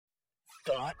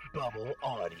Thought Bubble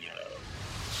Audio.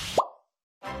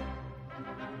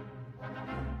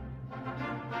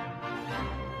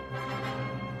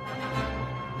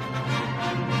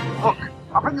 Look,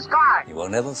 up in the sky! You will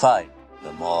never find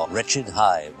the more wretched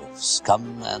hive of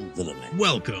scum and villainy.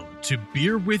 Welcome to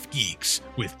Beer with Geeks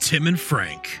with Tim and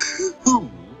Frank. Who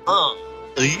are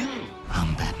you?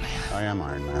 I'm Batman. I am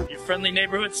Iron Man. Your friendly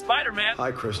neighborhood Spider-Man.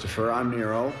 Hi, Christopher. I'm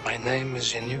Nero. My name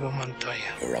is Inigo Montoya.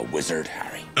 You're a wizard,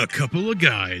 Harry. A couple of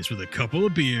guys with a couple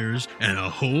of beers and a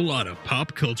whole lot of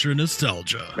pop culture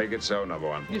nostalgia. Make it so, number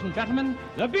one. Ladies and gentlemen,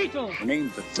 the Beatles.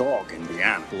 Named the dog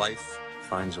Indiana. Life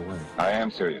finds a way. I am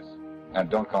serious. And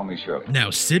don't call me Shirley. Now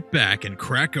sit back and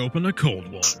crack open a cold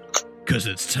one, because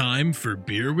it's time for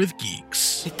Beer with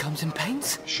Geeks. It comes in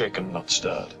paints. Shaken, not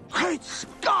stirred. Great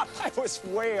Scott! I was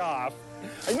way off.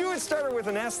 I knew it started with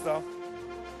an S, though.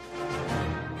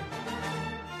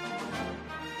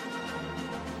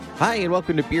 Hi, and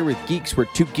welcome to Beer with Geeks, where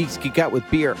two geeks geek out with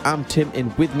beer. I'm Tim,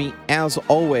 and with me, as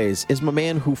always, is my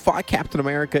man who fought Captain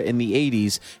America in the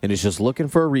 80s and is just looking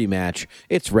for a rematch.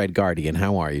 It's Red Guardian.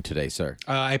 How are you today, sir?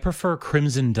 I prefer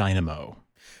Crimson Dynamo.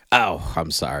 Oh,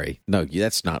 I'm sorry. No,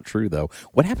 that's not true, though.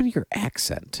 What happened to your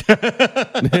accent?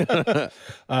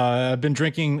 I've been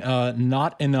drinking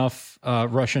not enough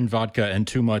Russian vodka and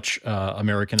too much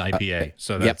American IPA.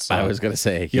 So that's I was going to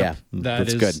say, yep,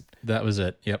 that's good. That was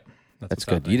it. Yep. That's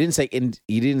good. You didn't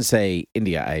say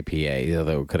India IPA,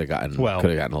 although it could have gotten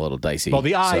a little dicey. Well,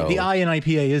 the I in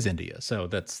IPA is India, so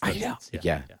that's I know.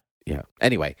 Yeah.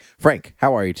 Anyway, Frank,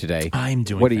 how are you today? I'm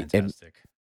doing fantastic.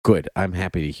 Good. I'm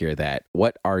happy to hear that.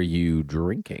 What are you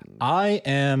drinking? I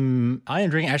am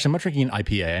drinking. Actually, I'm not drinking an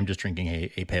IPA. I'm just drinking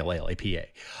a pale ale, APA,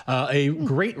 a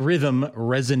Great Rhythm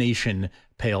Resonation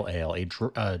Pale Ale,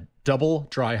 a double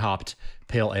dry hopped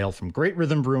pale ale from Great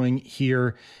Rhythm Brewing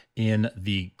here in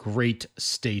the great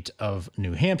state of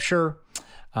New Hampshire.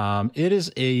 It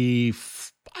is a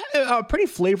pretty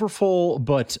flavorful,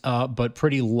 but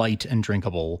pretty light and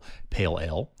drinkable pale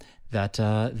ale that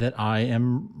I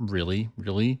am really,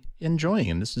 really enjoying.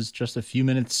 And this is just a few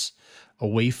minutes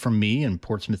away from me in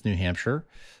Portsmouth, New Hampshire.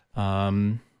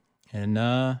 And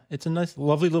it's a nice,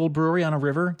 lovely little brewery on a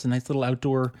river. It's a nice little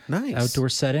outdoor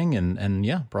setting. And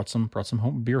yeah, brought some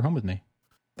beer home with me.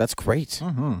 That's great.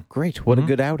 Mm-hmm. Great. What a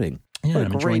good outing. Yeah,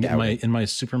 I'm enjoying it in my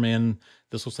Superman.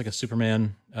 This looks like a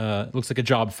Superman. Looks like a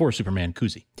job for Superman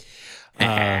koozie.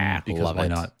 Because why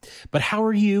not? But how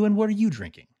are you, and what are you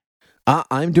drinking?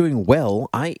 I'm doing well.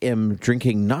 I am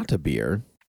drinking not a beer.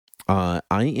 I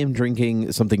am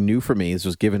drinking something new for me. This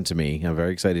was given to me. I'm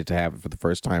very excited to have it for the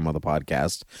first time on the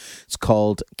podcast. It's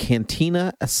called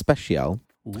Cantina Especial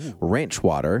Ranch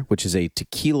Water, which is a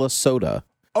tequila soda.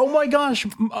 Oh my gosh,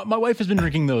 my wife has been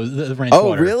drinking those the ranch water.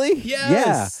 Oh, really?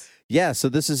 Yes. Yeah. So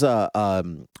this is a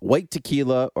white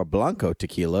tequila or Blanco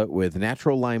tequila with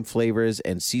natural lime flavors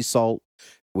and sea salt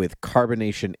with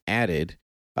carbonation added.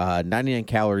 99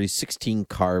 calories, 16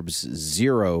 carbs,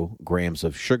 0 grams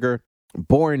of sugar.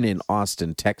 Born in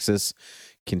Austin, Texas,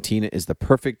 Cantina is the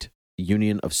perfect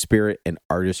union of spirit and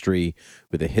artistry.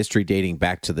 With a history dating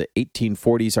back to the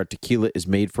 1840s, our tequila is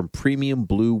made from premium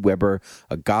blue Weber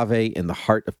agave in the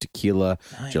heart of tequila,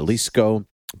 Jalisco.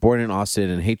 Born in Austin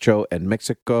and Hacho and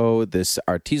Mexico, this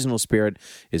artisanal spirit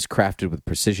is crafted with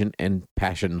precision and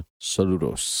passion.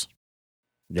 Saludos.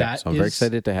 Yeah, so I'm very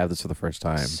excited to have this for the first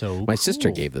time. My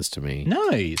sister gave this to me.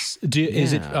 Nice.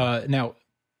 Is it now?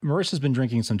 Marissa's been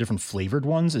drinking some different flavored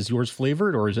ones. Is yours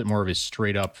flavored, or is it more of a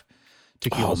straight up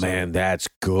tequila? Oh man, that's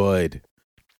good.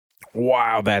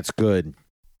 Wow, that's good.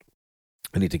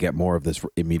 I need to get more of this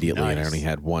immediately, and I only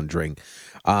had one drink.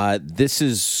 This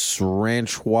is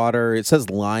ranch water. It says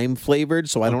lime flavored,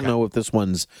 so I don't know if this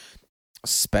one's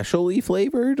specially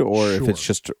flavored or if it's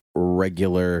just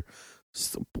regular.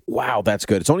 Wow, that's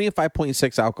good. It's only a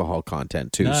 5.6 alcohol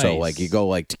content too. Nice. So like you go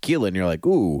like tequila and you're like,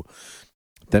 ooh,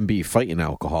 then be fighting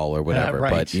alcohol or whatever.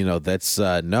 Right. But you know, that's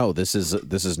no, this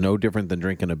is no different than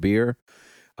drinking a beer.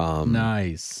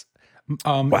 Nice.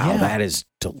 Wow, that is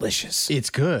delicious. It's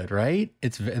good, right?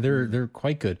 They're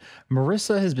quite good.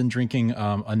 Marissa has been drinking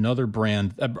another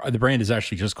brand. The brand is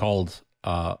actually just called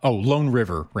Lone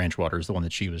River Ranch Water is the one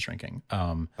that she was drinking.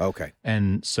 Okay.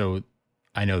 And so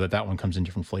I know that one comes in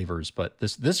different flavors, but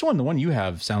this one, the one you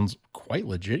have, sounds quite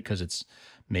legit because it's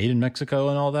made in Mexico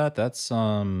and all that. That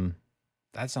sounds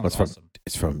awesome.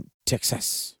 It's from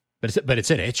Texas, but it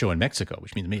said hecho in Mexico,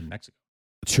 which means made in Mexico.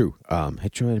 True,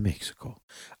 hecho in Mexico.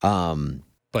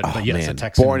 But yeah, it's a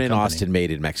Texan born in company. Austin,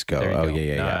 made in Mexico. Oh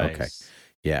yeah, nice. Okay,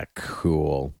 yeah,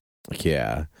 cool.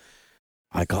 Yeah,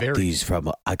 I got these from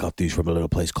a little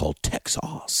place called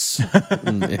Texas.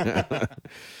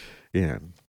 Yeah.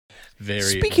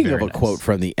 Speaking of a quote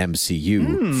from the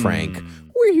MCU, Frank,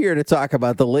 we're here to talk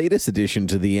about the latest addition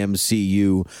to the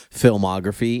MCU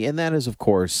filmography, and that is, of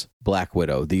course, Black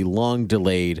Widow, the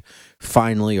long-delayed,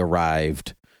 finally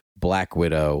arrived Black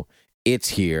Widow. It's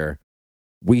here.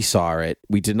 We saw it.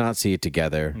 We did not see it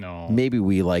together. No. Maybe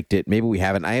we liked it. Maybe we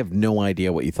haven't. I have no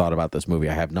idea what you thought about this movie.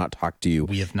 I have not talked to you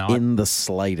in the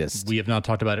slightest. We have not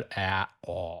talked about it at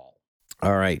all.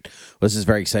 All right. Well, this is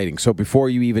very exciting. So before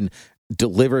you even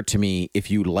deliver to me if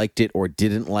you liked it or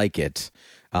didn't like it,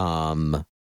 did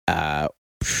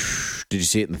you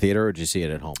see it in the theater or did you see it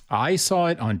at home? I saw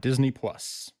it on Disney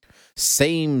Plus.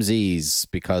 Samesies,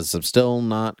 because I'm still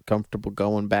not comfortable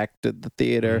going back to the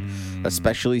theater,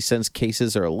 especially since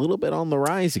cases are a little bit on the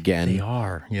rise again. They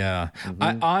are, yeah.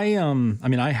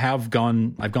 I've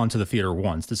gone to the theater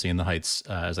once to see In the Heights,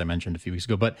 as I mentioned a few weeks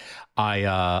ago, but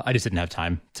I just didn't have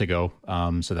time to go,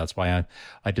 so that's why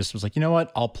I just was like, you know what,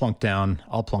 I'll plunk down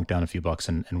a few bucks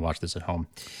and watch this at home,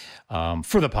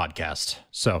 for the podcast.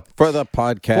 So for the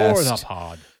podcast, for the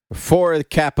pod. For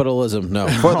capitalism, no.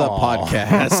 For the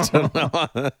podcast.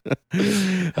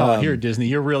 Here, Disney,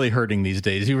 you're really hurting these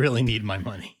days. You really need my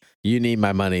money. You need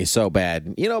my money so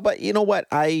bad. But you know what?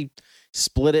 I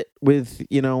split it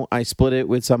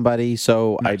with somebody,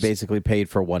 so nice. I basically paid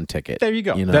for one ticket. There you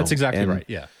go. That's exactly right.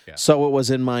 Yeah. So it was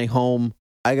in my home.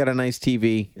 I got a nice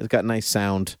TV. It's got nice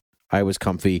sound. I was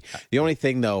comfy. The only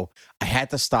thing, though, I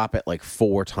had to stop it like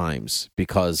 4 times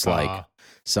because,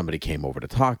 somebody came over to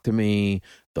talk to me.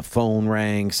 The phone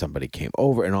rang. Somebody came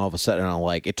over, and all of a sudden, I'm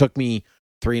like, it took me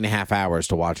 3.5 hours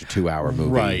to watch a 2-hour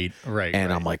movie. Right.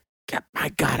 And I'm like, my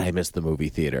God, I missed the movie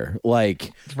theater.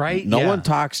 Like, right? No one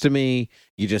talks to me.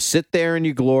 You just sit there in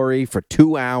your glory for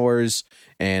 2 hours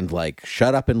and like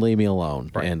shut up and leave me alone.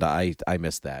 Right. And I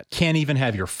missed that. Can't even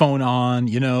have your phone on.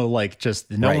 Just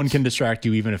no one can distract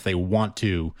you, even if they want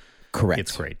to. Correct.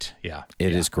 It's great. Yeah.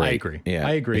 It is great. I agree. Yeah,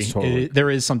 I agree. Totally... there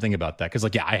is something about that because,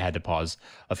 I had to pause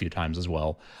a few times as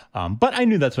well. But I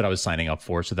knew that's what I was signing up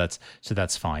for, so that's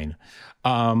fine.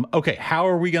 Okay,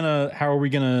 who's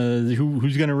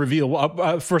gonna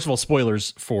reveal? First of all,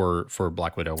 spoilers for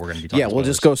Black Widow. We're gonna be talking. Yeah, we'll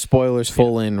just go spoilers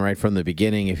full in right from the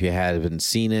beginning. If you haven't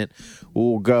seen it,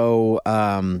 we'll go.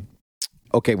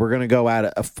 Okay, we're gonna go out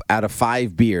of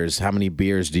 5 beers. How many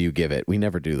beers do you give it? We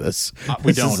never do this.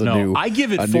 We don't know. I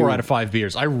give it 4 out of 5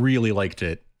 beers. I really liked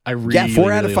it. 4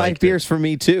 out of 5 beers for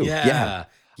me too. Yeah.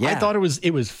 I thought it was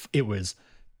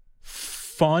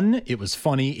fun. It was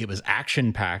funny. It was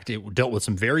action packed. It dealt with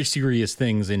some very serious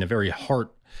things in a very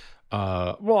heartwarming,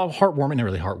 not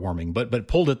really heartwarming, but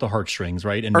pulled at the heartstrings,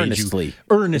 right? And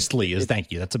earnestly is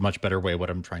thank you. That's a much better way of what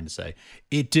I'm trying to say.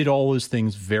 It did all those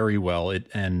things very well.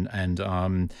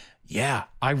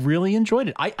 I really enjoyed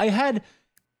it. I had,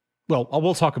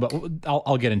 we'll talk about,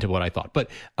 I'll get into what I thought,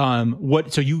 but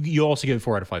so you also gave it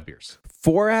 4 out of 5 beers.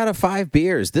 4 out of 5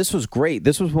 beers. This was great.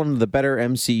 This was one of the better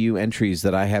MCU entries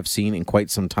that I have seen in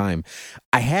quite some time.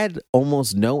 I had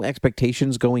almost no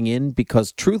expectations going in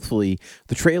because, truthfully,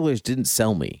 the trailers didn't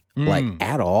sell me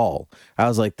at all. I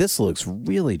was like, this looks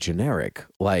really generic,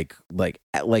 like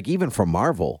even from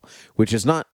Marvel, which is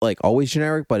not like always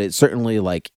generic, but it's certainly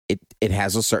like it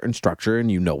has a certain structure and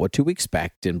you know what to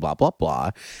expect and blah blah blah.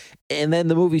 And then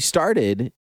the movie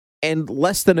started. And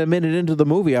less than a minute into the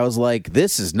movie, I was like,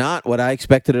 this is not what I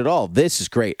expected at all. This is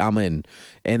great. I'm in.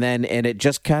 And it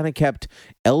just kind of kept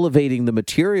elevating the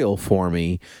material for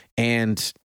me.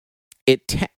 And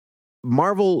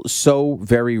Marvel so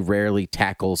very rarely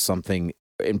tackles something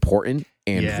important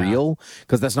and real,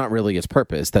 because that's not really its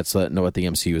purpose. That's not what the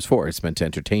MCU is for. It's meant to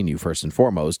entertain you first and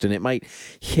foremost, and it might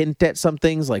hint at some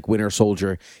things like Winter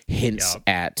Soldier hints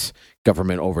at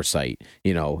government oversight,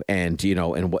 and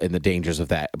the dangers of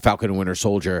that. Falcon and Winter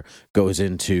Soldier goes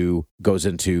into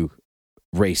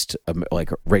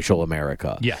racial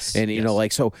America. Yes.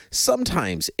 And so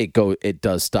sometimes it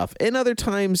does stuff, and other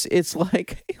times it's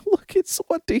like, hey, look, it's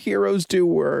what do heroes do?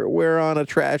 We're on a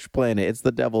trash planet. It's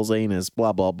the devil's anus,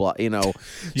 blah blah blah. Yes.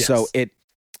 So it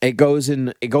goes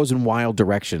in wild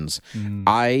directions.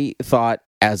 I thought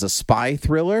as a spy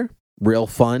thriller, real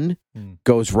fun,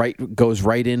 goes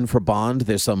right in for Bond.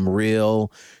 There's some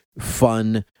real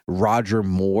fun Roger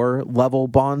Moore level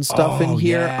Bond stuff in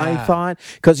here. I thought,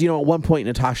 because at one point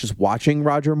Natasha's watching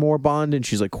Roger Moore Bond and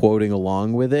she's like quoting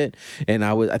along with it, and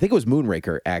I think it was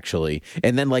Moonraker actually,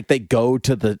 and then they go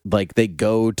to the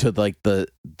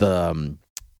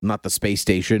not the space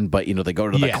station, but they go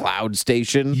to the cloud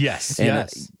station. Yes.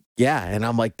 And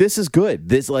I'm like, this is good.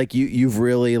 This you've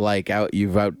really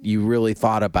you really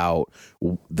thought about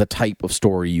the type of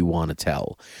story you want to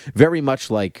tell. Very much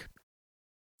like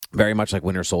very much like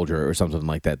Winter Soldier or something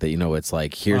like that. That, you know, it's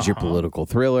like, here's your political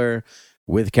thriller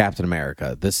with Captain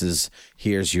America.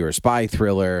 Here's your spy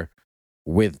thriller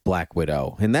with Black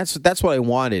Widow. And that's what I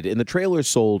wanted. And the trailer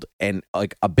sold and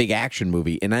like a big action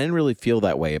movie, and I didn't really feel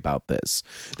that way about this.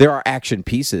 There are action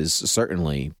pieces,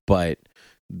 certainly, but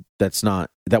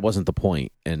that wasn't the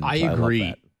point. And I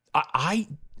agree.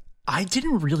 I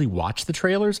didn't really watch the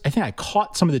trailers. I think I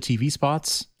caught some of the TV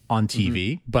spots on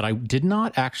TV, but I did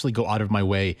not actually go out of my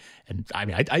way. And I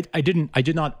mean, I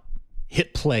did not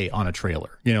hit play on a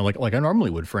trailer, you know, like I normally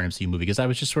would for an MCU movie, because I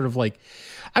was just sort of like,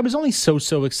 I was only so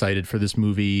excited for this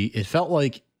movie. It felt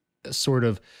like sort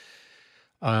of,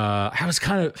 I was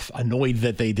kind of annoyed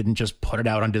that they didn't just put it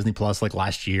out on Disney Plus like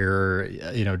last year,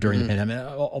 you know, during the pandemic,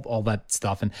 all that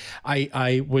stuff. And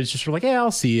I was just sort of like, yeah,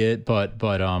 I'll see it, but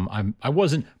I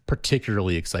wasn't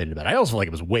particularly excited about it. I also felt like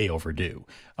it was way overdue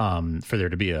for there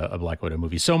to be a Black Widow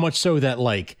movie. So much so that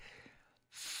like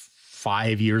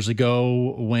 5 years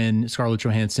ago, when Scarlett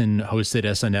Johansson hosted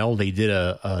SNL, they did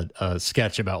a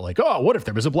sketch about like, oh, what if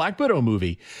there was a Black Widow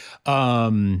movie?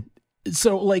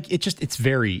 So like it's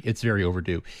very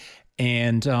overdue.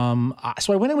 And so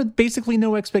I went in with basically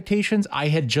no expectations. I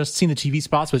had just seen the TV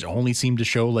spots, which only seemed to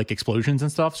show like explosions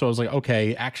and stuff. So I was like,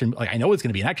 okay, action. Like, I know it's going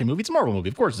to be an action movie. It's a Marvel movie.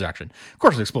 Of course it's action. Of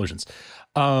course it's explosions.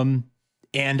 And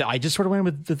I just sort of went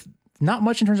with not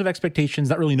much in terms of expectations,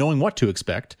 not really knowing what to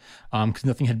expect, because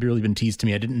nothing had really been teased to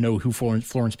me. I didn't know who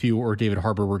Florence Pugh or David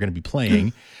Harbour were going to be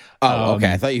playing. Oh,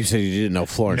 okay. I thought you said you didn't know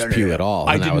Florence Pugh at all.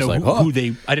 I didn't know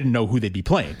I didn't know who they'd be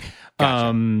playing.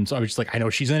 Gotcha. So I was just like, I know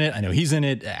she's in it. I know he's in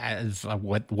it.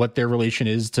 What their relation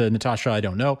is to Natasha, I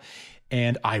don't know.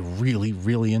 And I really,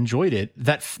 really enjoyed it.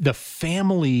 That the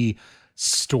family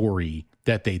story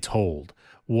that they told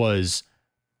was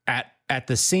at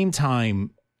the same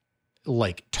time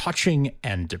like touching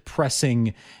and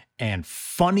depressing and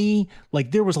funny.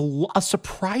 Like there was a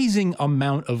surprising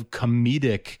amount of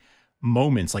comedic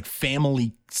moments, like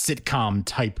family sitcom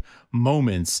type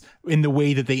moments in the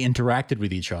way that they interacted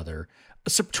with each other,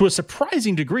 to a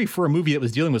surprising degree for a movie that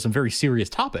was dealing with some very serious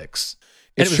topics.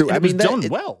 And it's true. It was done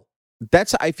well.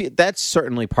 I feel that's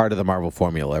certainly part of the Marvel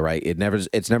formula, right?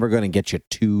 It's never going to get you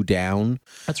too down.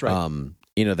 That's right.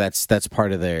 You know, that's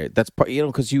part of you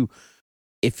know, because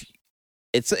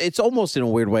it's almost in a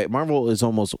weird way. Marvel is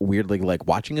almost weirdly like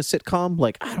watching a sitcom.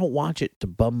 Like, I don't watch it to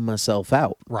bum myself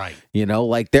out. Right. You know,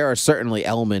 like there are certainly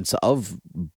elements of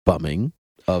bumming,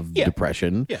 of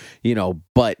depression, you know,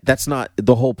 but that's not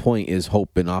the whole point. Is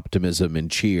hope and optimism and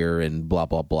cheer and blah,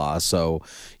 blah, blah. So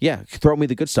yeah, throw me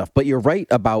the good stuff. But you're right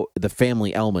about the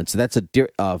family elements. That's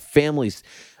a family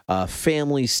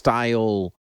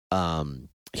style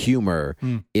humor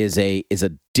is a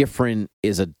different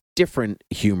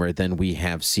humor than we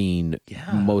have seen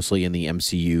mostly in the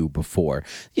MCU before.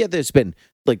 Yeah, there's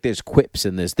quips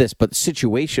and there's this, but the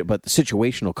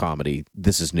situational comedy,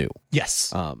 this is new.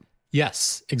 Yes.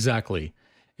 Yes, exactly.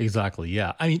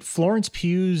 Yeah. I mean, Florence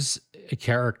Pugh's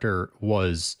character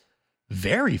was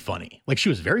very funny. Like, she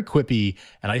was very quippy,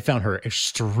 and I found her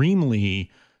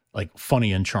extremely like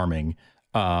funny and charming,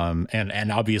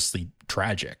 and obviously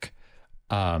tragic.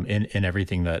 In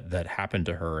everything that happened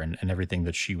to her and everything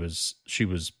that she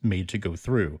was made to go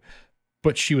through.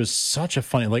 But she was such a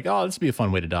funny, like, oh, this would be a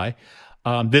fun way to die.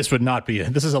 This would not be.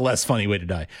 This is a less funny way to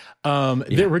die.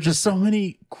 There were just so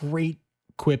many great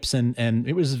quips, and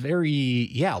it was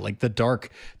very, like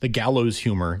the gallows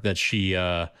humor that she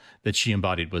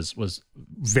embodied was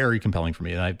very compelling for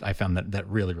me. And I found that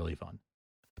really, really fun.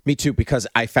 Me too, because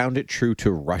I found it true to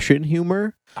Russian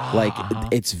humor. Like,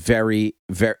 it's very,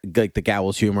 very like the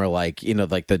gallows humor. Like, you know,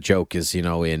 like the joke is,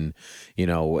 in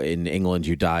England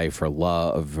you die for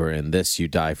love, or in this you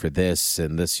die for this,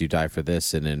 and this you die for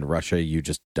this, and in Russia you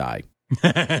just die.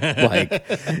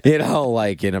 Like,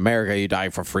 like in America you die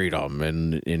for freedom,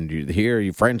 and here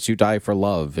you France you die for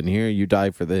love, and here you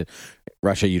die for the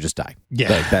Russia you just die.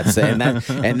 Yeah, like that's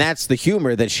the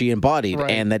humor that she embodied, right,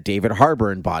 and that David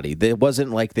Harbour embodied. It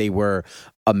wasn't like they were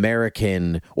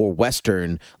American or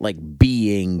Western, like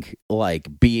being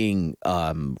Russian.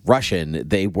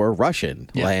 They were Russian,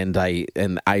 and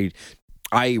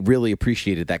I really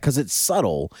appreciated that because it's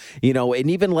subtle,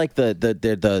 and even like the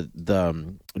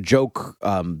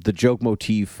joke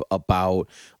motif about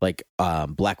like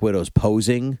Black Widow's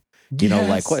posing, You know,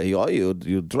 like what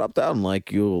you drop down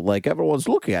like everyone's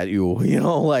looking at you. You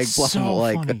know, like So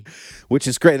like funny. which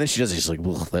is great. And then she does it. She's like,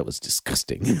 well, that was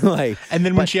disgusting. Like, And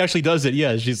then when she actually does it,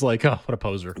 yeah, she's like, oh, what a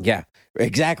poser. yeah,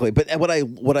 exactly. But what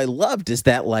I loved is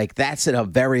that like that's a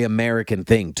very American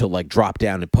thing to like drop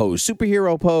down and pose,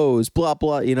 superhero pose, blah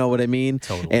blah. You know what I mean?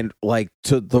 Totally. And like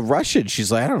to the Russian,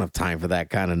 she's like, I don't have time for that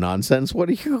kind of nonsense. What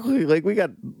are you like? We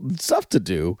got stuff to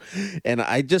do. And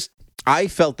I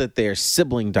felt that their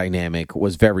sibling dynamic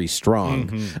was very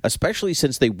strong, especially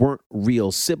since they weren't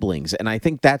real siblings. And I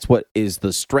think that's what is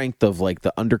the strength of like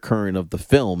the undercurrent of the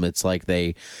film. It's like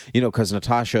they, you know, because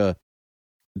Natasha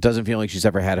doesn't feel like she's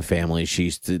ever had a family.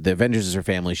 The Avengers is her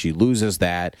family. She loses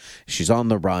that. She's on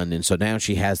the run. And so now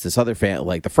she has this other family,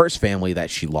 like the first family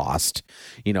that she lost,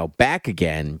 you know, back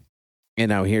again. And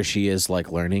now here she is,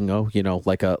 like learning, you know,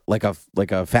 like a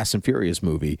Fast and Furious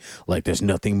movie. Like there's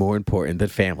nothing more important than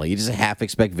family. You just half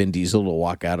expect Vin Diesel to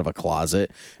walk out of a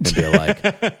closet and be like,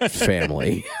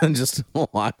 family, and just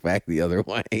walk back the other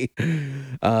way.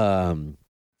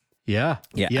 Yeah.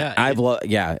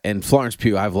 And Florence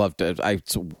Pugh, I've loved it.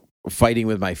 Fighting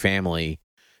with My Family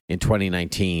in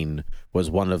 2019 was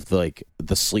one of the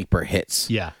sleeper hits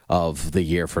of the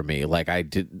year for me. Like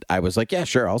I was like, yeah,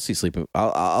 sure, I'll see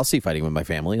Fighting with My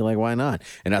Family. Like, why not?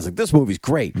 And I was like, this movie's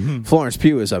great. Florence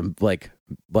Pugh is like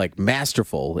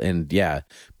masterful. And yeah,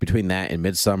 between that and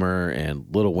Midsommar and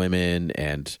Little Women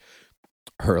and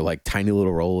her like tiny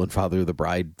little role in Father of the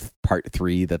Bride Part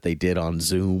 3 that they did on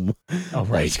Zoom. Oh,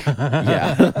 right. Like,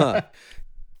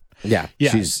 yeah.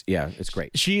 Yeah, it's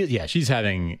great. She's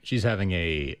having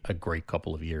a great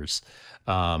couple of years,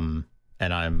 and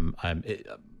I'm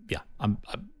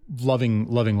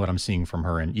loving what I'm seeing from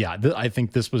her. And yeah, I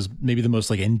think this was maybe the most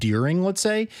like endearing, let's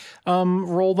say,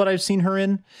 role that I've seen her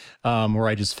in, where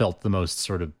I just felt the most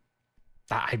sort of.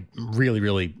 I really,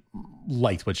 really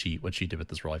liked what she did with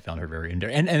this role. I found her very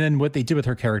endearing, and then what they did with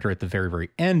her character at the very, very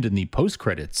end in the post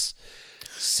credits.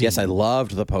 Yes, I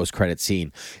loved the post-credit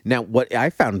scene. Now, what I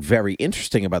found very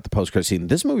interesting about the post-credit scene,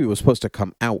 this movie was supposed to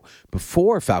come out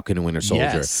before Falcon and Winter Soldier.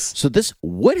 Yes. So this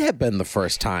would have been the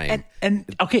first time. And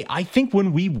okay, I think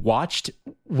when we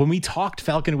talked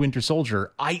Falcon and Winter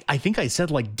Soldier, I think I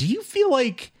said, like, do you feel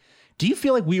like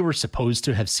we were supposed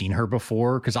to have seen her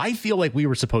before? Because I feel like we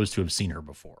were supposed to have seen her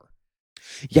before.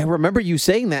 Yeah, I remember you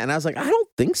saying that, and I was like, I don't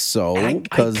think so.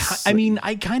 Because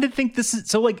I kind of think this is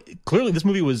so. Like, clearly, this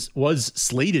movie was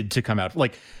slated to come out.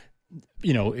 Like,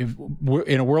 you know, if we're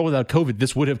in a world without COVID,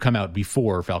 this would have come out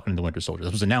before Falcon and the Winter Soldier.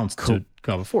 This was announced to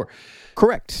come out before.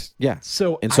 Correct. Yeah.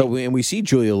 We see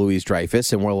Julia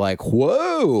Louis-Dreyfus, and we're like,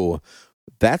 whoa,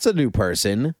 that's a new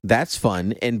person. That's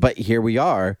fun. But here we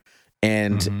are,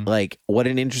 and like, what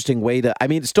an interesting way to. I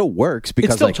mean, it still works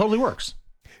because it still totally works.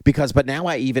 But now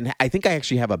I think I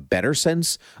actually have a better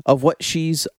sense of what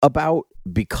she's about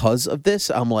because of this.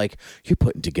 I'm like, you're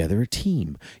putting together a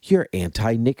team. You're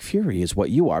anti-Nick Fury is what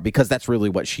you are, because that's really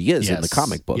what she is in the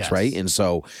comic books, right? And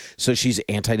so she's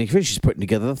anti-Nick Fury. She's putting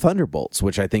together the Thunderbolts,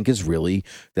 which I think is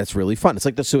that's really fun. It's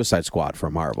like the Suicide Squad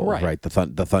for Marvel, right?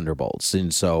 The Thunderbolts.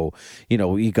 And so, you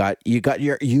know, you got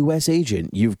your U.S. agent.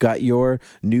 You've got your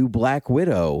new Black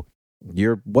Widow.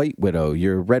 Your White Widow,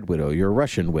 your Red Widow, your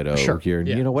Russian Widow,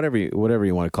 you know, whatever you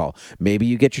want to call. Maybe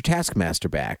you get your Taskmaster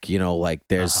back. You know, like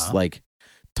there's like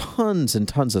tons and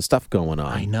tons of stuff going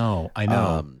on. I know.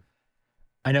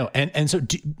 And so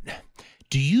do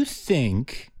you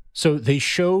think? So they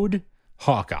showed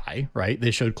Hawkeye, right?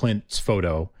 They showed Clint's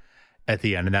photo at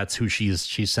the end, and that's who she's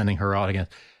sending her out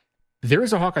against. There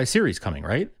is a Hawkeye series coming,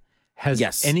 right?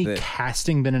 Has any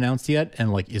casting been announced yet?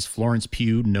 And like, is Florence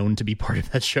Pugh known to be part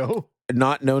of that show?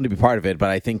 Not known to be part of it, but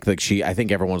I think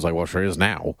everyone's like, well, she is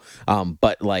now.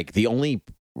 But like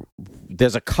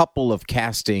there's a couple of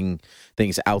casting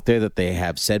things out there that they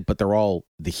have said, but they're all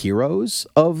the heroes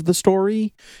of the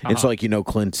story. And so like, you know,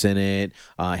 Clint's in it.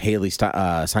 Haley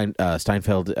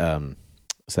Steinfeld,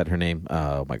 is that her name?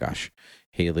 Oh my gosh.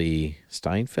 Haley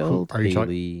Steinfeld? Are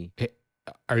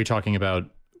you talking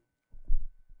about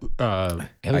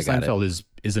Haley Steinfeld is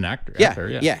an actor.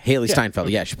 Yeah. Haley Steinfeld.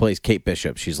 Okay. Yeah, she plays Kate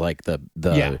Bishop. She's like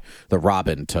the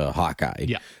Robin to Hawkeye.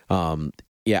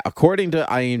 Yeah. According to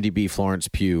IMDb, Florence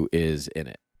Pugh is in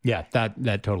it. Yeah,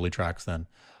 that totally tracks then.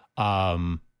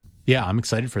 Yeah, I'm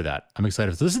excited for that. So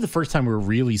this is the first time we're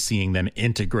really seeing them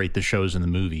integrate the shows and the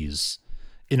movies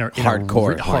in a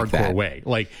hardcore way.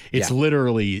 Like it's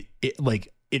literally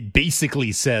it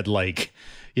basically said like,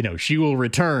 you know, she will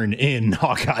return in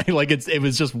Hawkeye. Like it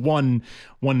was just one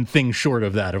thing short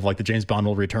of that, of like the James Bond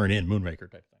will return in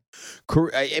Moonraker type thing.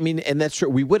 I mean, and that's true.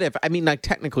 We would have. I mean, like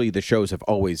technically, the shows have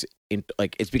always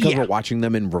it's because we're watching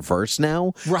them in reverse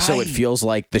now, right? So it feels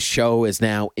like the show is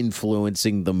now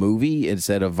influencing the movie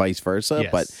instead of vice versa.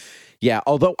 Yes. But yeah,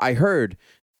 although I heard,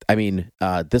 I mean,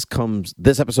 this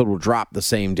episode will drop the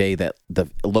same day that the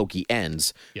Loki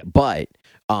ends, but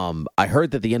I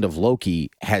heard that the end of Loki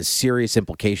has serious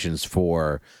implications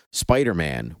for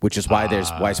Spider-Man, which is why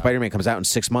why Spider-Man comes out in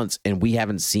 6 months and we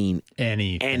haven't seen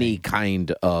any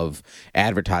kind of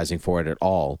advertising for it at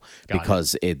all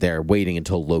because they're waiting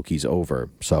until Loki's over.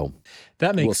 So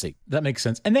we'll see. That makes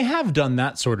sense. And they have done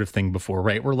that sort of thing before,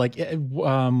 right? Where like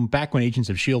back when Agents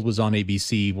of S.H.I.E.L.D. was on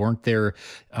ABC, weren't there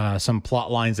some plot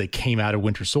lines that came out of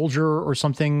Winter Soldier or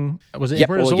something? Was it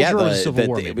Winter Soldier or Civil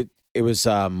War? It was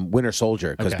Winter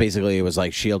Soldier, because basically it was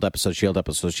like S.H.I.E.L.D. episode, S.H.I.E.L.D.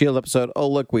 episode, S.H.I.E.L.D. episode. Oh,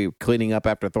 look, we're cleaning up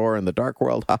after Thor in the Dark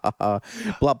World. Ha, ha, ha.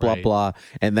 Blah, blah, blah.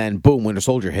 And then, boom, Winter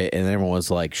Soldier hit, and everyone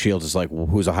was like, S.H.I.E.L.D. is like, well,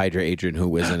 who's a Hydra agent,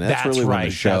 who isn't? That's really when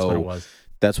the show... That's what it was.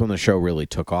 That's when the show really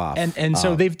took off. And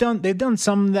so they've done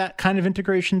some of that kind of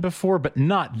integration before, but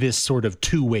not this sort of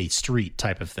two-way street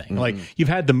type of thing. Mm-hmm. Like, you've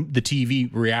had the TV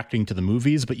reacting to the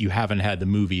movies, but you haven't had the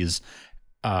movies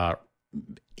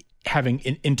having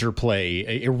an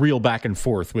interplay, a real back and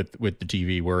forth with the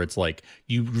TV, where it's like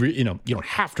you don't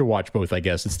have to watch both. I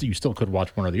guess you still could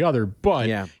watch one or the other, but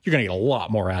you're going to get a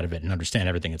lot more out of it and understand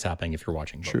everything that's happening if you're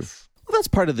watching both. True. Well, that's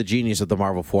part of the genius of the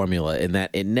Marvel formula, in that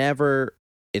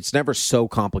it's never so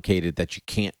complicated that you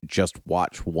can't just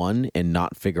watch one and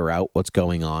not figure out what's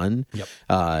going on.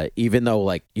 Yep. Even though,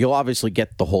 like, you'll obviously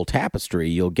get the whole tapestry,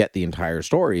 you'll get the entire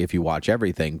story if you watch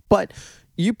everything, but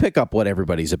you pick up what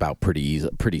everybody's about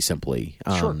pretty simply.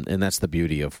 Sure. And that's the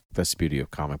beauty of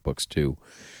comic books too.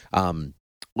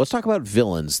 Let's talk about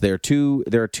villains. There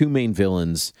are two main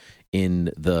villains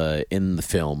in the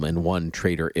film, and one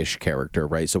traitor-ish character,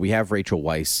 right? So we have Rachel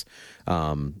Weisz,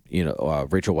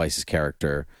 Rachel Weisz's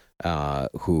character,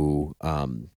 who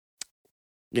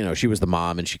she was the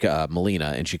mom, and she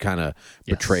Melina, and she kind of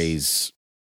betrays.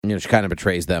 She kind of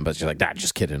betrays them, but she's like, "Nah,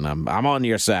 just kidding. I'm on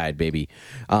your side, baby."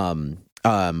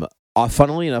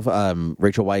 Funnily enough,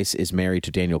 Rachel Weisz is married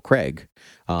to Daniel Craig,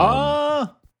 of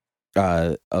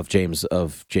James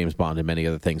Bond and many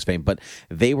other things fame. But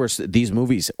these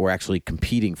movies were actually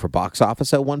competing for box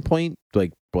office at one point,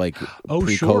 like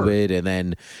pre-COVID, sure. and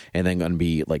then going to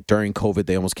be like during COVID.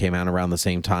 They almost came out around the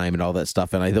same time and all that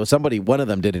stuff. And one of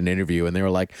them did an interview, and they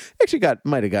were like, actually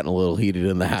might have gotten a little heated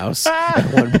in the house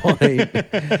at one point.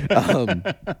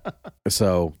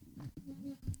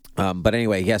 But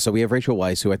anyway, yeah. So we have Rachel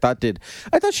Weisz, who I thought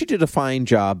she did a fine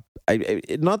job.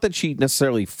 Not that she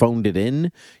necessarily phoned it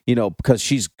in, because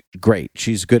she's great.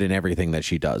 She's good in everything that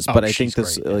she does. But I think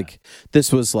this, great,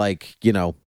 this was like, I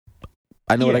know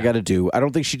what I got to do. I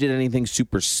don't think she did anything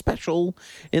super special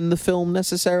in the film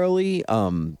necessarily.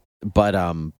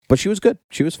 But she was good.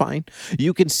 She was fine.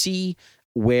 You can see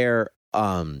where,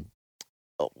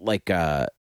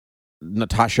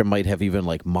 Natasha might have even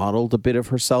modeled a bit of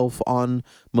herself on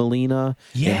Melina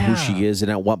and who she is, and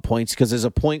at what points, because there's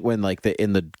a point when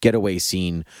in the getaway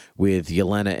scene with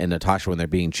Yelena and Natasha when they're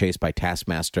being chased by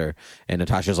Taskmaster, and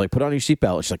Natasha's like, "Put on your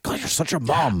seatbelt." She's like, "God, you're such a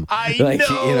mom." I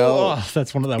know.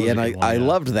 That's one of that. And I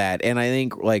loved that, and I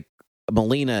think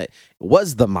Melina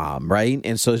was the mom, right?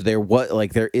 And so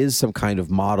there is some kind of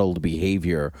modeled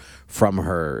behavior from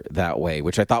her that way,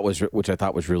 which I thought was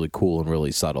really cool and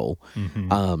really subtle.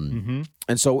 Mm-hmm.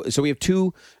 And so we have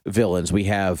two villains. We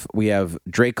have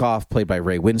Dreykov, played by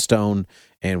Ray Winstone,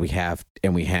 and we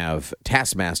have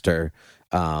Taskmaster,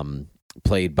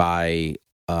 played by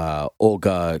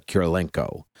Olga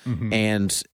Kurylenko. Mm-hmm.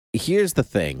 And here's the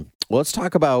thing. Let's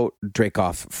talk about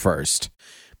Dreykov first.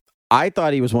 I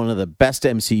thought he was one of the best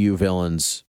MCU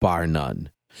villains, bar none.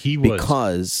 He was,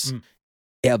 because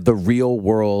of the real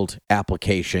world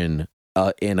application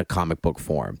in a comic book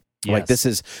form. Yes.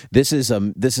 This is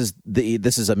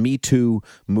a Me Too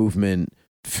movement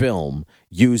film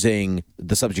using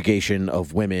the subjugation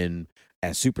of women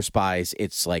as super spies.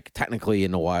 It's technically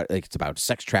it's about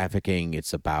sex trafficking,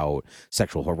 it's about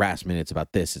sexual harassment, it's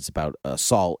about this, it's about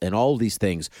assault, and all of these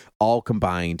things all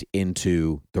combined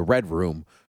into the Red Room,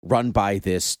 run by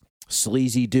this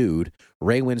sleazy dude,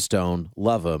 Ray Winstone,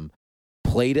 love him,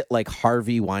 played it like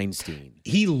Harvey Weinstein.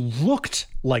 He looked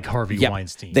like Harvey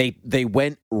Weinstein. They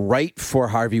went right for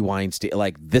Harvey Weinstein.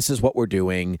 This is what we're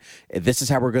doing. This is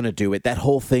how we're going to do it. That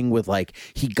whole thing with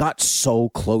he got so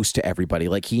close to everybody.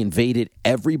 He invaded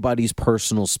everybody's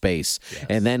personal space. Yes.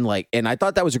 And then and I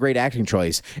thought that was a great acting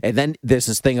choice. And then there's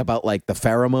this thing about the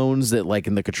pheromones that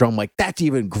in the control. I'm that's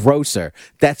even grosser.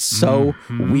 That's so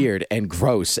weird and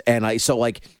gross. And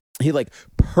he like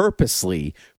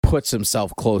purposely puts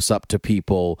himself close up to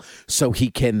people so he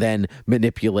can then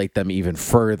manipulate them even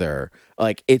further.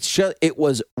 Like it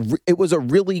was a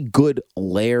really good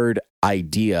layered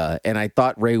idea, and I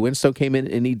thought Ray Winstone came in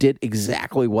and he did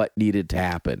exactly what needed to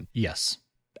happen. Yes,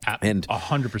 and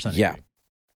 100%. Yeah.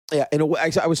 Yeah, in a way,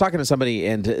 I was talking to somebody,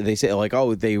 and they say like,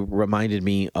 "Oh, he reminded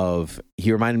me of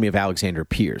Alexander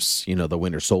Pierce, the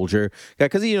Winter Soldier,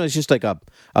 because he's just like a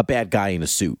bad guy in a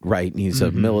suit, right? And he's a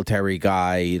military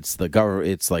guy. It's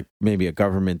it's like maybe a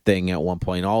government thing at one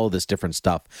point. All of this different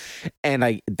stuff,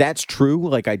 and that's true.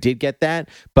 Like I did get that,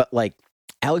 but like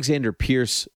Alexander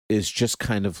Pierce is just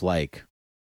kind of like,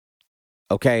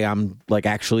 okay, I'm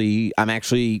actually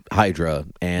Hydra,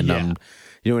 and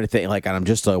you know what I think? Like, I'm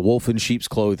just a wolf in sheep's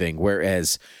clothing.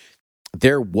 Whereas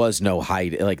there was no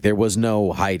hiding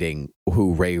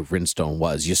who Ray Winstone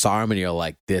was. You saw him and you're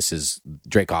like,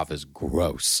 Dreykov is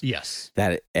gross. Yes.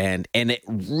 And it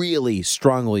really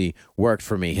strongly worked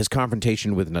for me. His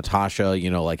confrontation with Natasha,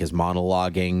 like his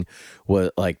monologuing was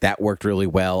like, that worked really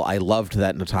well. I loved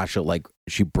that Natasha, like,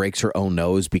 she breaks her own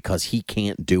nose because he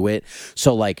can't do it.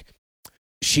 So like,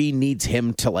 she needs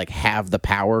him to like have the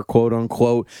power, quote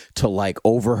unquote, to like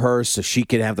over her so she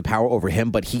can have the power over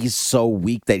him. But he's so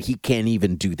weak that he can't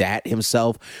even do that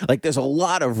himself. Like there's a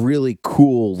lot of really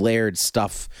cool layered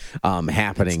stuff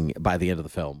happening by the end of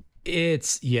the film.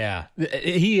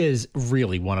 He is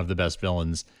really one of the best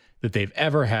villains that they've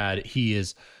ever had.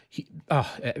 You've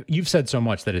said so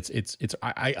much that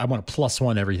I want to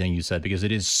 +1 everything you said, because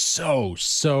it is so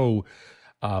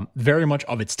very much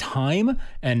of its time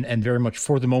and very much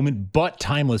for the moment, but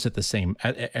timeless at the same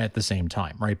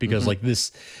time, right? Because like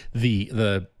this,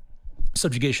 the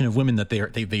subjugation of women that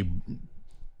they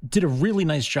did a really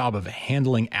nice job of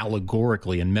handling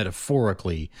allegorically and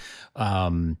metaphorically,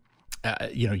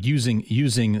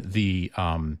 using the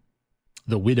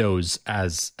widows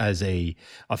as a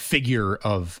figure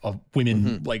of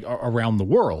women like around the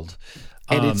world.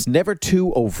 And it's never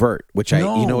too overt, which you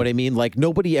know what I mean? Like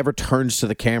nobody ever turns to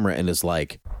the camera and is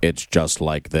like, it's just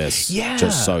like this. Yeah.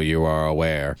 Just so you are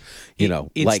aware, The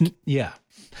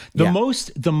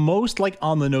most like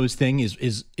on the nose thing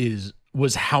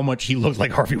was how much he looked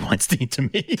like Harvey Weinstein to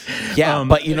me. Yeah.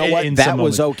 But you know what? That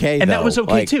was okay. And that was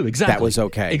okay too. Exactly. That was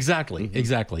okay. Exactly.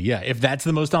 Exactly. Yeah. If that's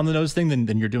the most on the nose thing,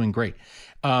 then you're doing great.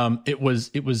 It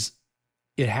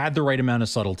had the right amount of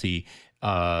subtlety,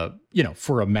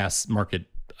 for a mass market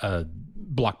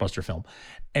blockbuster film,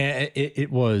 and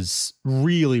it was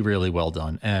really, really well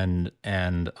done. And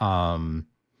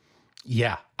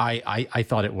I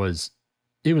thought it was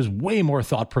way more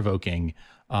thought provoking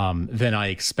than I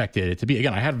expected it to be.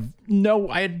 Again, I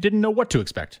didn't know what to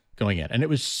expect going in, and it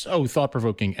was so thought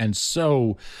provoking and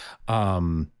so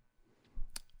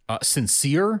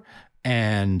sincere.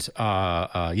 And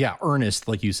earnest,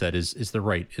 like you said, is the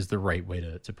right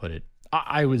way to put it.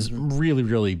 I was really,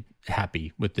 really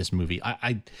happy with this movie.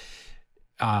 I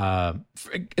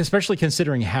especially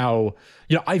considering how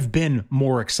I've been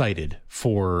more excited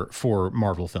for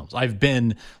Marvel films. I've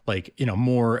been like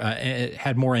more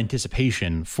had more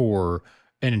anticipation for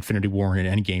an Infinity War and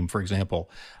an Endgame, for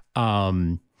example,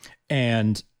 and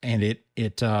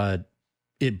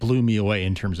it blew me away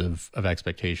in terms of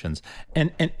expectations.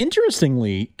 And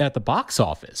interestingly, at the box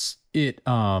office, it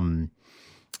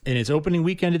in its opening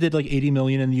weekend, it did like 80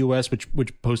 million in the US, which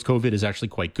post-COVID is actually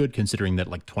quite good, considering that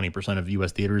like 20% of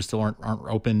US theaters still aren't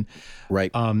open. Right.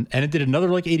 And it did another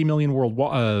like 80 million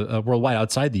worldwide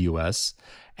outside the US.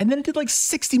 And then it did like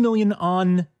 60 million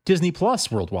on Disney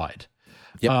Plus worldwide.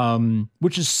 Yep.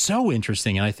 Which is so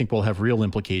interesting, and I think will have real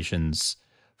implications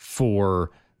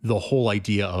for the whole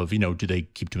idea of, do they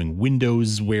keep doing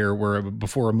windows where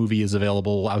before a movie is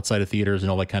available outside of theaters and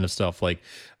all that kind of stuff? Like,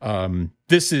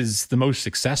 this is the most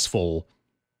successful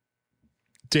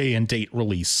day and date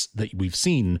release that we've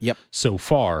seen so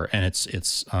far. And I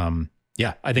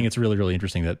think it's really, really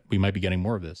interesting that we might be getting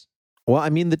more of this. Well,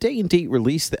 I mean, the day and date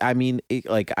release,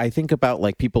 I think about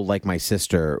like people like my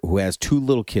sister who has 2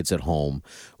 little kids at home,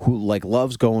 who like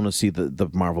loves going to see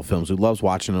the Marvel films, who loves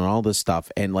watching and all this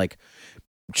stuff. And like,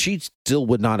 she still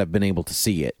would not have been able to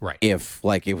see it if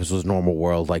like it was normal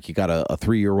world. Like you got a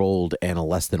 3-year-old and a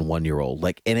less than 1-year-old.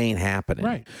 Like it ain't happening.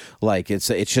 Right. Like it's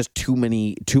just too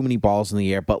many balls in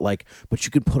the air. But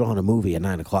you could put on a movie at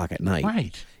 9:00 at night.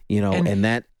 Right.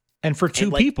 And for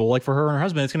 2 people, like for her and her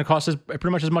husband, it's going to cost us pretty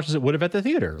much as much as it would have at the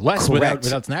theater. Less without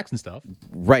snacks and stuff.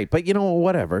 Right. But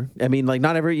whatever. I mean, like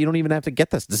you don't even have to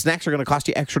get this. The snacks are going to cost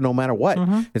you extra no matter what.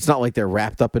 Mm-hmm. It's not like they're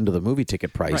wrapped up into the movie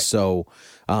ticket price. Right.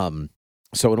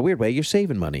 So in a weird way, you're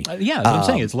saving money. That's what I'm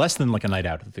saying. It's less than like a night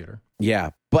out at the theater. Yeah.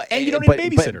 And you don't need a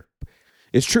babysitter.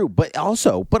 It's true, but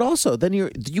also, then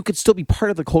you could still be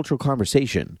part of the cultural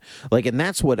conversation, like, and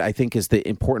that's what I think is the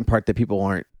important part that people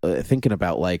aren't thinking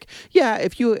about. Like, yeah,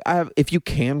 if you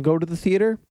can go to the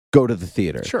theater, go to the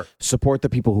theater. Sure, support the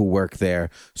people who work there.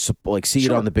 See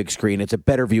it on the big screen. It's a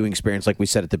better viewing experience, like we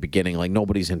said at the beginning. Like,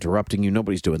 nobody's interrupting you,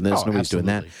 nobody's doing this, nobody's doing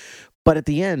that. But at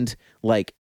the end,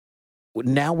 like,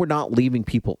 now we're not leaving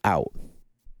people out.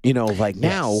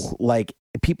 Now, like,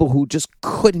 people who just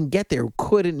couldn't get there, who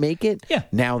couldn't make it,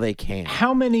 now they can.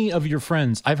 How many of your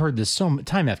friends, I've heard this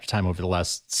time after time over the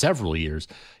last several years,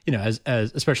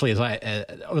 especially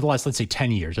over the last, let's say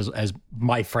 10 years, as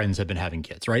my friends have been having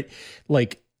kids, right?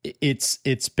 Like,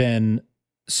 it's been,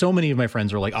 so many of my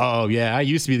friends are like, oh yeah, I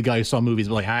used to be the guy who saw movies,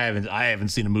 but like, I haven't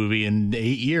seen a movie in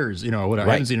 8 years, whatever. Right.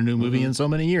 I haven't seen a new movie in so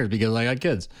many years because I got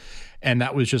kids. And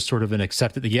that was just sort of an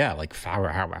accepted, like, how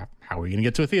are we going to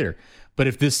get to a theater? But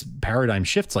if this paradigm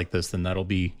shifts like this, then that'll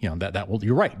be, that will,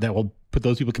 you're right, that will put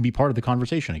those people can be part of the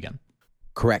conversation again.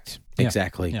 Correct. Yeah.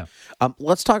 Exactly. Yeah.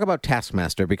 Let's talk about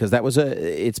Taskmaster, because that was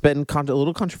it's been a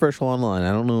little controversial online.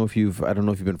 I don't know if you've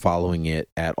been following it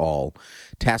at all.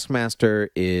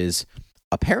 Taskmaster is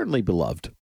apparently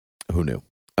beloved. Who knew?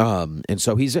 And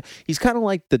so he's kind of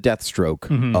like the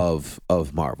Deathstroke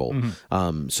of Marvel.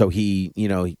 So he,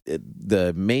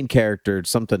 the main character,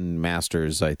 something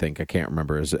Masters, I think, I can't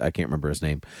remember his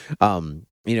name.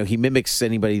 He mimics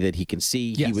anybody that he can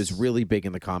see. Yes. He was really big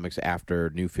in the comics after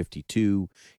New 52.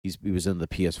 He was in the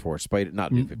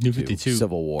PS4 New 52,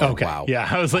 Civil War. Okay. Wow. Yeah,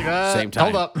 I was like, same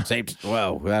time. Hold up.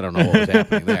 Well, I don't know what was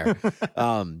happening there.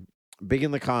 Big in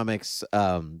the comics,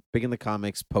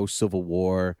 post Civil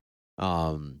War.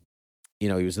 He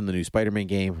was in the new Spider-Man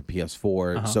game for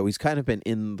PS4, so he's kind of been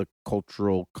in the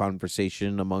cultural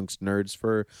conversation amongst nerds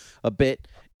for a bit.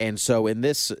 And so in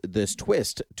this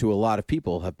twist, to a lot of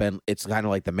people it's kind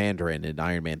of like the Mandarin in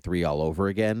Iron Man 3 all over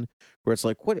again, where it's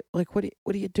like, what are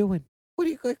you doing? What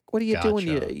are you doing?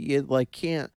 You like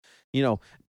can't,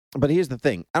 But here's the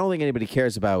thing: I don't think anybody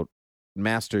cares about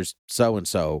Masters so and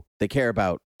so. They care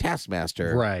about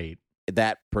Taskmaster, right?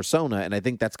 That persona, and I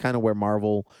think that's kind of where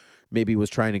Marvel maybe was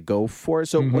trying to go for.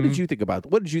 So what did you think about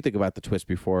the twist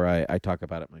before I talk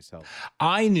about it myself?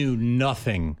 I knew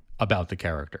nothing about the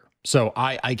character. So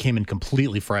I came in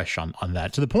completely fresh on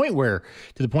that, to the point where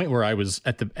I was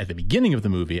at the beginning of the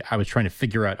movie, I was trying to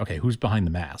figure out, okay, who's behind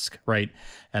the mask, right?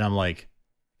 And I'm like,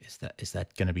 is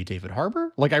that going to be David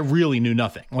Harbour? Like, I really knew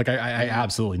nothing. Like, I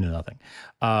absolutely knew nothing.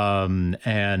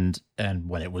 And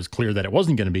when it was clear that it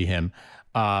wasn't going to be him,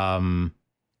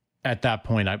 at that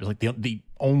point, I was like, the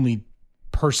only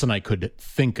person I could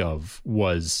think of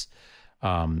was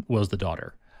the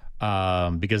daughter,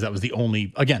 because that was the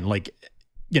only, again, like,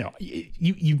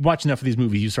 you watch enough of these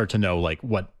movies, you start to know like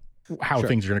how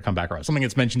things are going to come back around. Something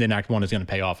that's mentioned in Act 1 is going to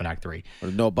pay off in Act 3.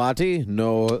 No body,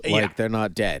 they're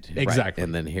not dead. Exactly. Right?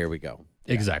 And then here we go.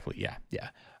 Yeah. Exactly. Yeah.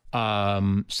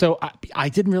 So I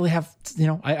didn't really have,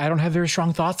 I don't have very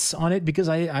strong thoughts on it because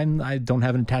I don't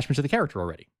have an attachment to the character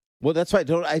already. Well, that's right.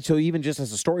 So even just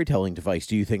as a storytelling device,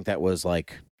 do you think that was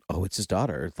like, oh, it's his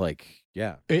daughter? It's like,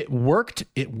 yeah. It worked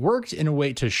in a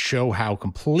way to show how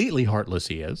completely heartless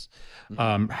he is.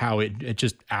 How it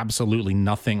just absolutely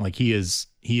nothing, like he is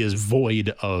void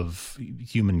of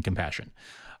human compassion.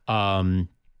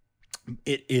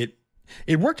 It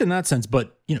worked in that sense,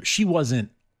 but she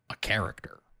wasn't a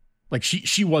character. Like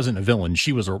she wasn't a villain.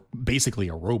 She was basically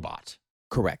a robot.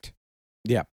 Correct.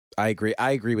 Yeah. I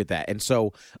agree with that. And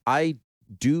so I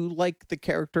do like the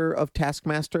character of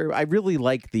Taskmaster. I really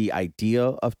like the idea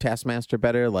of Taskmaster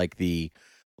better, like the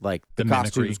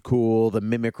costume's cool, the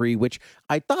mimicry, which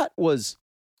I thought was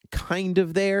kind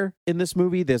of there in this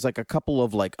movie. There's like a couple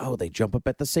of like, oh, they jump up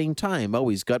at the same time. Oh,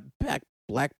 he's got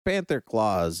Black Panther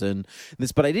claws and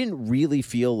this, but I didn't really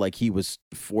feel like she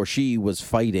was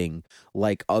fighting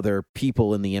like other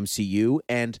people in the MCU.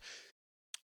 And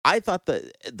I thought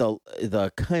the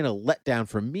kind of letdown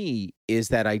for me is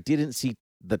that I didn't see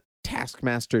the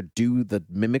Taskmaster do the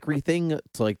mimicry thing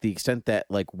to like the extent that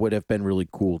like would have been really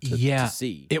cool to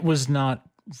see. It was not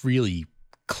really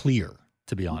clear,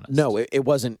 to be honest. No, it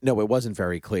wasn't. No, it wasn't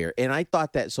very clear. And I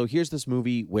thought that, so here's this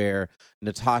movie where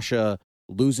Natasha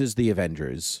loses the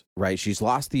Avengers, right? She's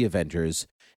lost the Avengers.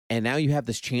 And now you have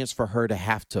this chance for her to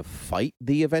have to fight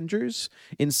the Avengers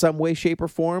in some way, shape, or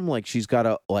form. Like she's got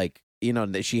to like,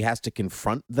 she has to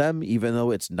confront them, even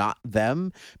though it's not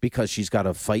them, because she's got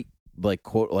to fight like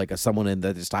quote like someone in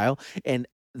the style. And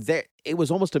it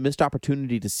was almost a missed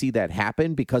opportunity to see that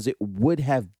happen, because it would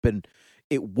have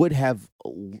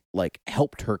like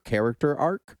helped her character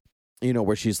arc,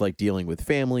 where she's like dealing with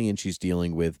family and she's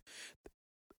dealing with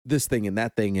this thing and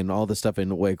that thing and all this stuff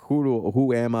and like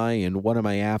who am I and what am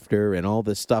I after and all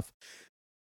this stuff,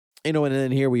 and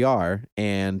then here we are,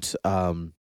 and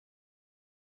and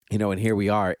here we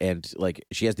are, and like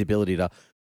she has the ability to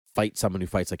fight someone who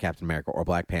fights like Captain America or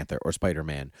Black Panther or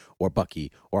Spider-Man or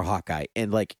Bucky or Hawkeye,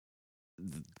 and like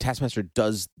Taskmaster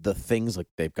does the things, like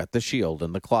they've got the shield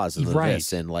and the claws and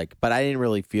this, and like, but I didn't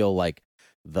really feel like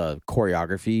the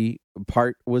choreography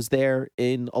part was there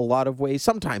in a lot of ways.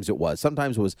 Sometimes it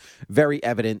was very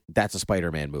evident that's a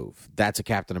Spider-Man move, that's a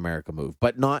Captain America move,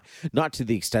 but not to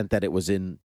the extent that it was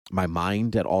in my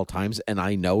mind at all times, and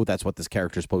I know that's what this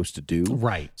character's supposed to do.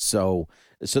 Right. So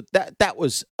that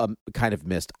was kind of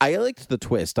missed. I liked the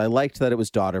twist. I liked that it was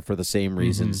daughter for the same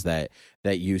reasons that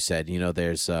you said.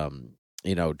 There's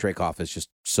Dreykov is just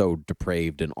so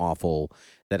depraved and awful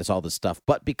that it's all this stuff.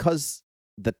 But because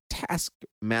the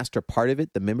Taskmaster part of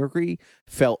it, the mimicry,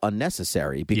 felt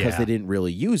unnecessary because they didn't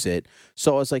really use it.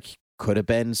 So I was like, could have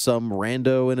been some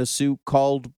rando in a suit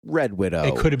called Red Widow.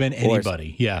 It could have been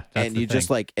anybody. And you just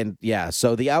like, and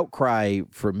so the outcry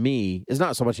for me is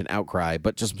not so much an outcry,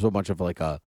 but just so much of like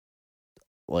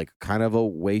kind of a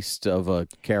waste of a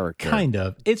character. Kind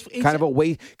of. It's kind of a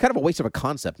waste of a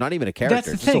concept, not even a character. That's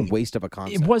the just thing. A waste of a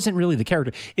concept. It wasn't really the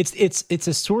character. It's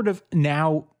a sort of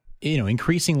now,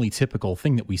 increasingly typical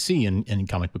thing that we see in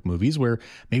comic book movies where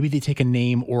maybe they take a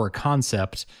name or a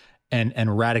concept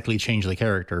and radically change the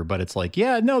character, but it's like,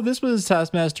 this was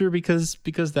Taskmaster because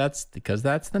that's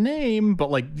the name,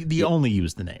 but like they only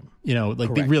use the name,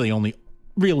 like they really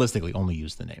realistically only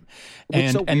use the name.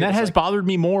 And that has bothered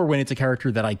me more when it's a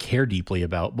character that I care deeply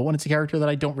about, but when it's a character that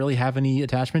I don't really have any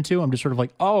attachment to, I'm just sort of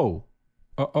like,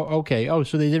 okay.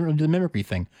 So they didn't really do the mimicry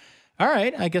thing. All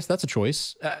right, I guess that's a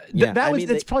choice.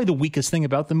 That's probably the weakest thing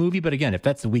about the movie, but again, if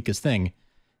that's the weakest thing,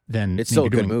 then it's still a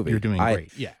good movie. You're doing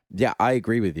great. Yeah, I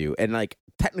agree with you. And like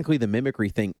technically the mimicry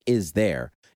thing is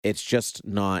there. It's just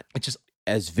not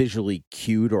as visually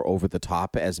cued or over the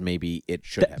top as maybe it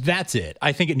should have. That's it.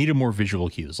 I think it needed more visual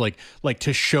cues. Like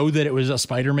to show that it was a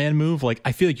Spider-Man move, like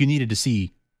I feel like you needed to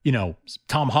see,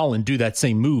 Tom Holland do that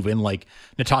same move and like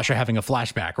Natasha having a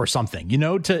flashback or something,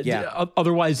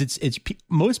 otherwise it's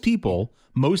most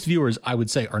viewers, I would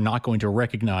say, are not going to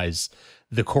recognize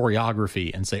the choreography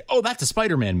and say, oh, that's a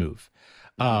Spider-Man move.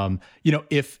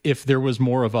 If there was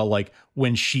more of a, like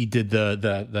when she did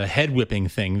the head whipping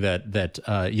thing that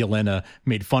Yelena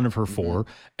made fun of her for,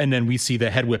 and then we see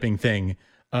the head whipping thing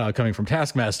coming from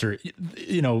Taskmaster,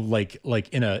 like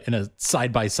in a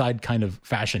side by side kind of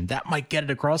fashion, that might get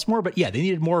it across more. But they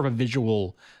needed more of a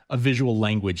visual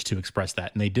language to express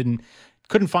that, and they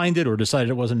couldn't find it or decided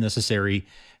it wasn't necessary.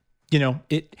 The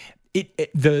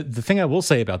thing I will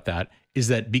say about that is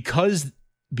that because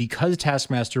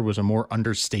Taskmaster was a more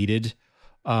understated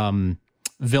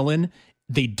villain,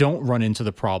 they don't run into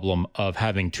the problem of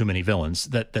having too many villains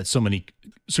that so many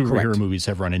superhero movies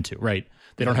have run into, right?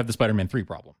 They don't have the Spider-Man 3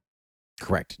 problem.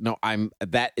 Correct. No,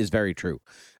 that is very true.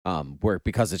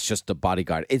 Because it's just a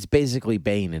bodyguard. It's basically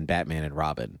Bane and Batman and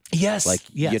Robin. Yes.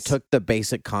 You took the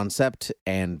basic concept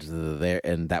and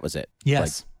that was it.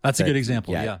 Yes. That's a good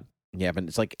example. Yeah. Yeah, but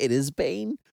it's like it is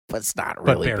Bane, but it's not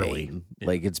really barely. Bane.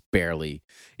 Like it's barely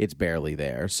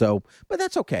there. So, but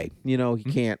that's okay. You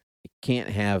can't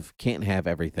have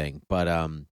everything.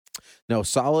 But no,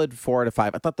 solid 4 out of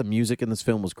 5. I thought the music in this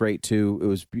film was great too.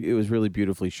 It was really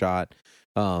beautifully shot.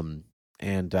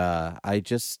 I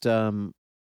just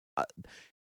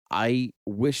I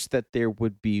wish that there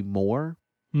would be more.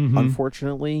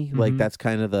 Unfortunately, like that's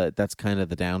kind of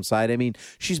the downside. I mean,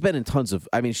 she's been in tons of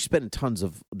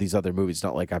these other movies. It's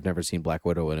not like I've never seen Black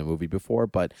Widow in a movie before,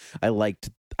 but I liked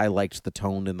the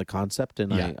tone and the concept,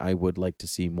 and I would like to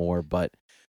see more. But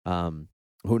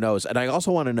who knows? And I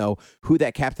also want to know who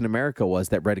that Captain America was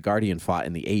that Red Guardian fought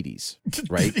in the 80s,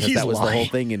 right? Because that was the whole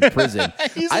thing in prison.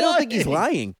 I don't think he's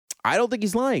lying. I don't think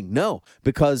he's lying. No,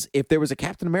 because if there was a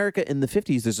Captain America in the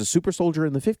 50s, there's a super soldier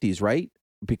in the 50s, right?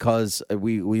 Because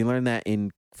we learned that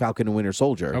in Falcon and Winter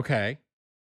Soldier. Okay.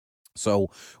 So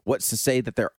what's to say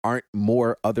that there aren't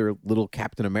more other little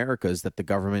Captain Americas that the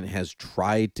government has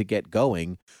tried to get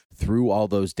going through all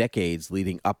those decades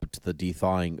leading up to the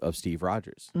de-thawing of Steve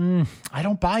Rogers? I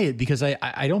don't buy it because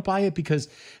I don't buy it because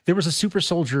there was a super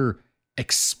soldier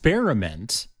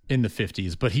experiment in the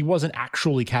 50s, but he wasn't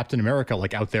actually Captain America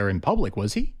like out there in public,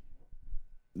 was he?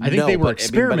 I think they were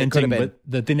experimenting, but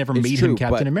that they never made him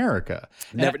Captain America.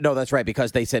 No, that's right,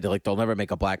 because they said like they'll never make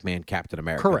a black man Captain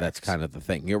America. Correct. That's kind of the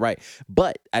thing. You're right,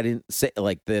 but I didn't say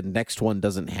like the next one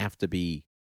doesn't have to be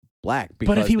black.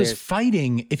 But if he was they're-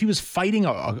 fighting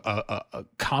a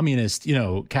communist,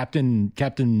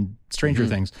 Captain Stranger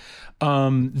Things,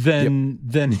 then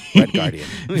Red Guardian.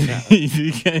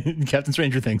 Captain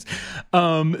Stranger Things,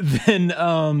 then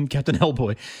Captain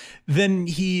Hellboy, then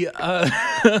he's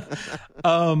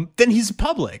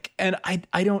public, and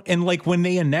I don't, and like when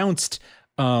they announced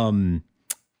the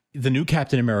new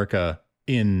Captain America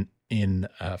in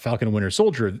Falcon and Winter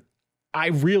Soldier,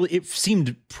 it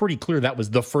seemed pretty clear that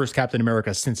was the first Captain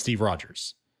America since Steve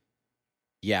Rogers.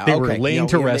 Yeah, They were laying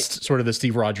to rest sort of the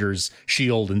Steve Rogers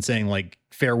shield and saying like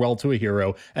farewell to a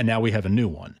hero, and now we have a new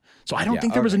one. So I don't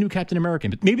think there was a new Captain America,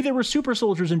 but maybe there were super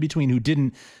soldiers in between who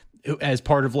didn't, as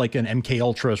part of like an MK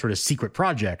Ultra sort of secret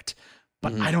project.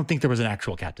 But I don't think there was an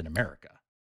actual Captain America.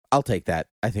 I'll take that.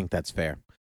 I think that's fair.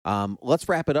 Let's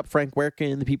wrap it up, Frank. Where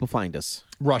can the people find us?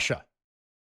 Russia.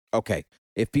 Okay.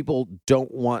 If people don't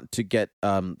want to get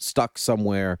stuck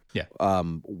somewhere,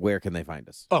 where can they find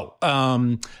us?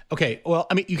 Okay. Well,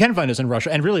 I mean, you can find us in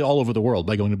Russia and really all over the world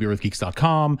by going to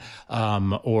beerwithgeeks.com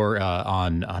or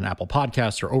on Apple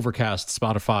Podcasts or Overcast,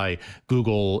 Spotify,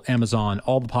 Google, Amazon,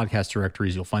 all the podcast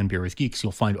directories. You'll find Beer with Geeks.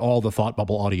 You'll find all the Thought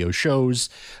Bubble audio shows,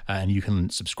 and you can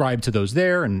subscribe to those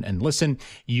there and listen.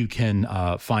 You can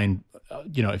find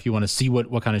if you want to see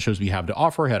what kind of shows we have to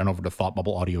offer, head on over to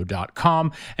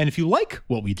thoughtbubbleaudio.com. And if you like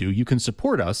what we do, you can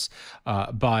support us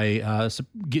by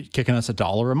kicking us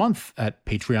 $1 a month at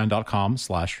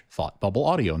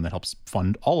patreon.com/thoughtbubbleaudio. And that helps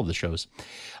fund all of the shows.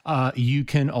 You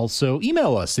can also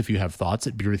email us if you have thoughts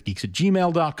at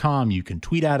beerwithgeeks@gmail.com. You can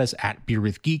tweet at us at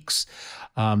beerwithgeeks.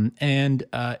 And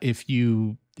if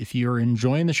you're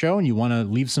enjoying the show and you want to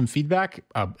leave some feedback,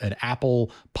 an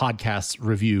Apple Podcasts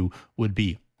review would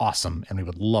be awesome, and we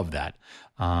would love that.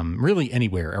 Really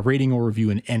anywhere, a rating or review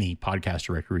in any podcast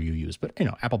directory you use. But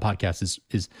Apple Podcasts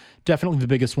is definitely the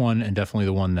biggest one, and definitely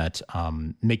the one that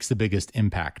makes the biggest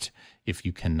impact if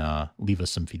you can leave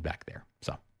us some feedback there.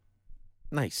 So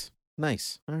nice.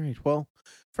 All right. Well,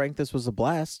 Frank, this was a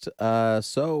blast.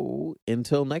 So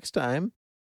until next time,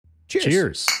 cheers.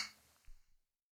 Cheers.